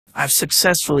I've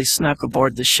successfully snuck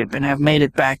aboard the ship and have made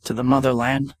it back to the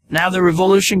motherland. Now the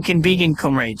revolution can begin,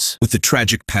 comrades. With the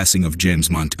tragic passing of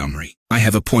James Montgomery, I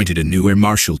have appointed a new Air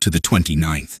Marshal to the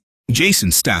 29th.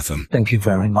 Jason Statham. Thank you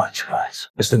very much, guys.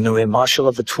 As the new Air Marshal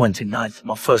of the 29th,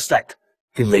 my first act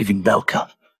in leaving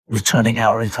Belka, returning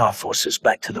our entire forces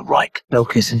back to the Reich.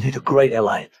 Belka is indeed a great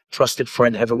ally, trusted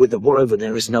friend. However, with the war over,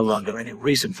 there is no longer any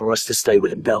reason for us to stay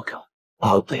within Belka. I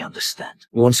hope they understand.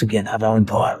 We once again have our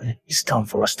empire. It's time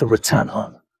for us to return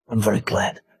home. I'm very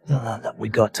glad that we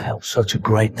got to help such a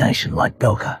great nation like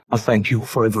Belka. I thank you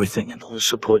for everything and all the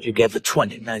support you gave the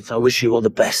 29th. I wish you all the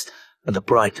best and a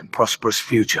bright and prosperous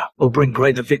future. Will bring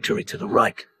greater victory to the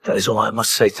Reich. That is all I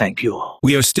must say. Thank you all.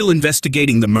 We are still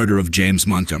investigating the murder of James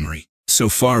Montgomery. So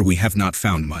far, we have not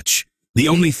found much. The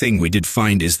only thing we did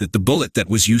find is that the bullet that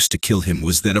was used to kill him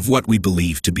was that of what we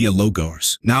believe to be a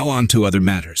Logos. Now on to other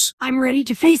matters. I'm ready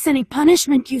to face any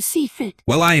punishment you see fit.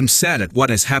 While I am sad at what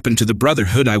has happened to the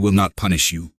Brotherhood, I will not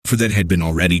punish you, for that had been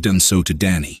already done so to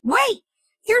Danny. Wait!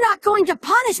 You're not going to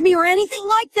punish me or anything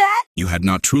like that? You had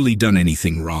not truly done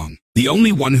anything wrong. The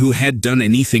only one who had done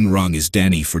anything wrong is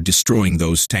Danny for destroying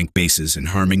those tank bases and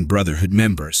harming Brotherhood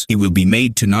members. He will be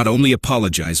made to not only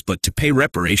apologize but to pay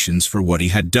reparations for what he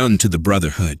had done to the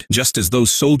Brotherhood, just as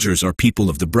those soldiers are people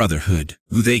of the Brotherhood,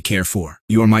 who they care for.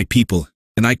 You are my people,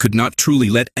 and I could not truly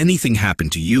let anything happen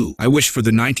to you. I wish for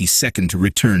the 92nd to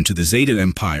return to the Zeta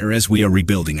Empire as we are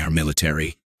rebuilding our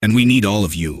military, and we need all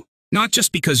of you. Not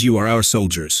just because you are our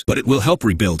soldiers, but it will help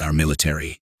rebuild our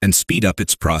military and speed up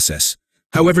its process.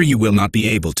 However, you will not be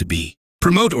able to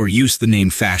promote or use the name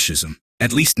fascism,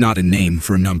 at least not a name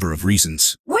for a number of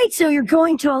reasons. Wait, so you're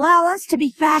going to allow us to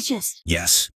be fascist?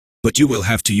 Yes, but you will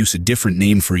have to use a different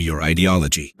name for your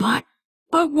ideology. But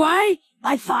why?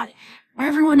 I thought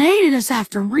everyone hated us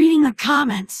after reading the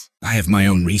comments. I have my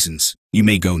own reasons. You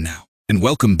may go now, and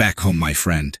welcome back home, my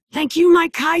friend. Thank you, my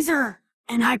Kaiser,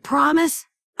 and I promise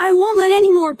I won't let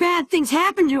any more bad things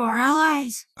happen to our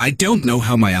allies. I don't know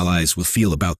how my allies will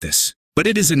feel about this, but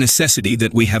it is a necessity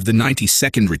that we have the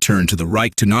 92nd return to the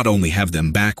Reich to not only have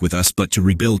them back with us but to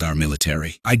rebuild our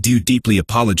military. I do deeply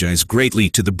apologize greatly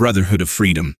to the Brotherhood of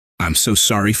Freedom. I'm so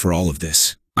sorry for all of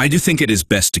this. I do think it is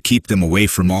best to keep them away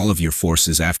from all of your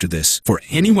forces after this. For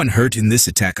anyone hurt in this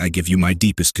attack, I give you my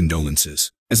deepest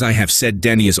condolences. As I have said,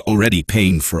 Danny is already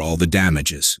paying for all the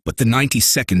damages, but the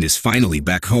 92nd is finally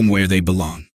back home where they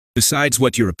belong. Besides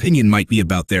what your opinion might be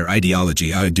about their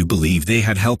ideology, I do believe they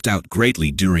had helped out greatly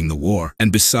during the war,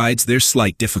 and besides their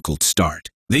slight difficult start,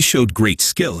 they showed great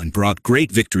skill and brought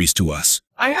great victories to us.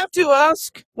 I have to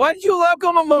ask, why did you allow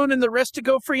Gundam and the rest to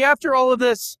go free after all of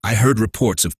this? I heard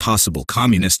reports of possible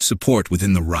communist support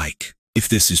within the Reich. If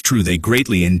this is true, they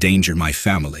greatly endanger my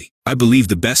family. I believe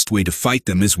the best way to fight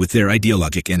them is with their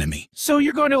ideologic enemy. So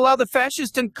you're going to allow the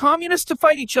fascists and communists to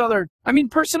fight each other? I mean,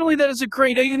 personally, that is a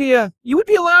great idea. You would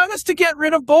be allowing us to get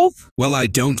rid of both? Well, I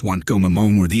don't want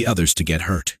Gomamon or the others to get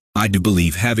hurt. I do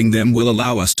believe having them will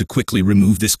allow us to quickly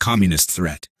remove this communist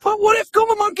threat. But what if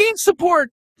Gomamon gains support?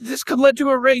 This could lead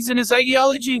to a raise in his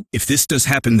ideology. If this does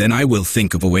happen, then I will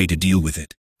think of a way to deal with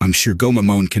it. I'm sure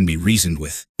Gomamon can be reasoned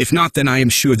with. If not, then I am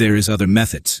sure there is other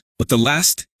methods. But the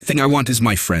last thing I want is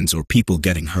my friends or people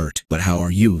getting hurt. But how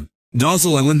are you,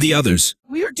 Dozel and the others?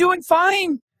 We are doing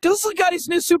fine. Dozel got his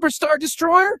new superstar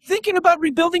destroyer, thinking about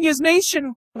rebuilding his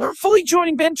nation. We're fully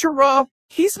joining Ventura.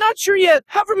 He's not sure yet.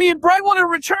 However, me and Bright want to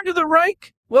return to the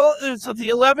Reich. Well, so the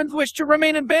 11th wish to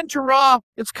remain in Ventura.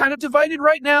 It's kind of divided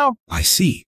right now. I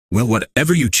see. Well,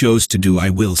 whatever you chose to do, I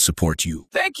will support you.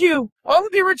 Thank you. I'll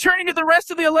be returning to the rest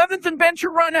of the 11th and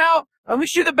Ventura now. I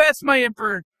wish you the best, my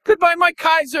Emperor. Goodbye, my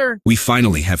Kaiser. We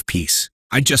finally have peace.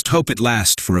 I just hope it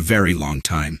lasts for a very long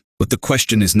time. But the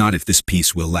question is not if this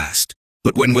peace will last,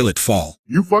 but when will it fall?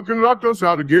 You fucking locked us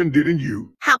out again, didn't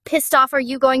you? How pissed off are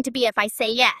you going to be if I say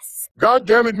yes? God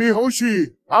damn it,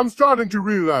 Mihoshi. I'm starting to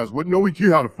realize what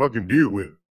Noiki how to fucking deal with.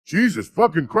 Jesus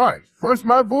fucking Christ. First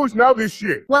my voice, now this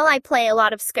shit. Well, I play a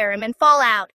lot of Skyrim and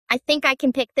Fallout. I think I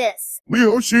can pick this.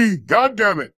 Mihoshi, god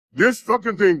damn it. This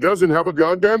fucking thing doesn't have a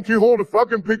goddamn keyhole to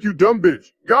fucking pick, you dumb bitch.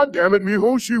 God damn it,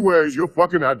 Mihoshi, where is your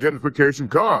fucking identification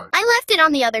card? I left it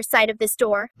on the other side of this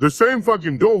door. The same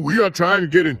fucking door we are trying to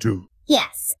get into.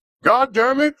 Yes. God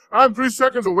damn it, I'm 3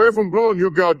 seconds away from blowing your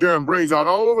goddamn brains out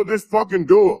all over this fucking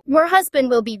door. Your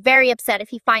husband will be very upset if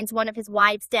he finds one of his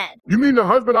wives dead. You mean the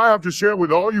husband I have to share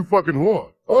with all you fucking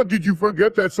whores? Or did you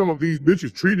forget that some of these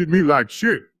bitches treated me like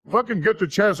shit? Fucking get the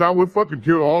chance, I would fucking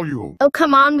kill all you. Oh,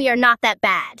 come on, we are not that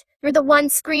bad. You're the one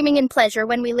screaming in pleasure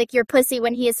when we lick your pussy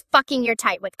when he is fucking your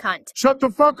tightwad cunt. Shut the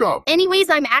fuck up.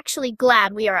 Anyways, I'm actually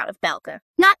glad we are out of Belka.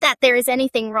 Not that there is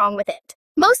anything wrong with it.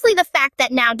 Mostly the fact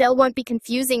that now Del won't be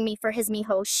confusing me for his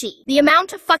miho she. The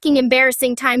amount of fucking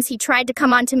embarrassing times he tried to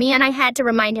come on to me and I had to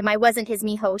remind him I wasn't his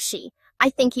miho she. I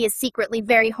think he is secretly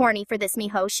very horny for this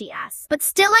miho she ass. But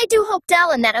still I do hope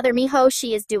Del and that other miho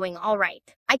she is doing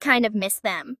alright. I kind of miss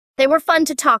them. They were fun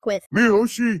to talk with.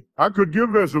 Mihoshi, I could give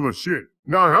Vessel a shit.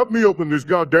 Now help me open this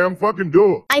goddamn fucking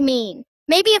door. I mean,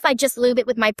 maybe if I just lube it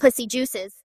with my pussy juices.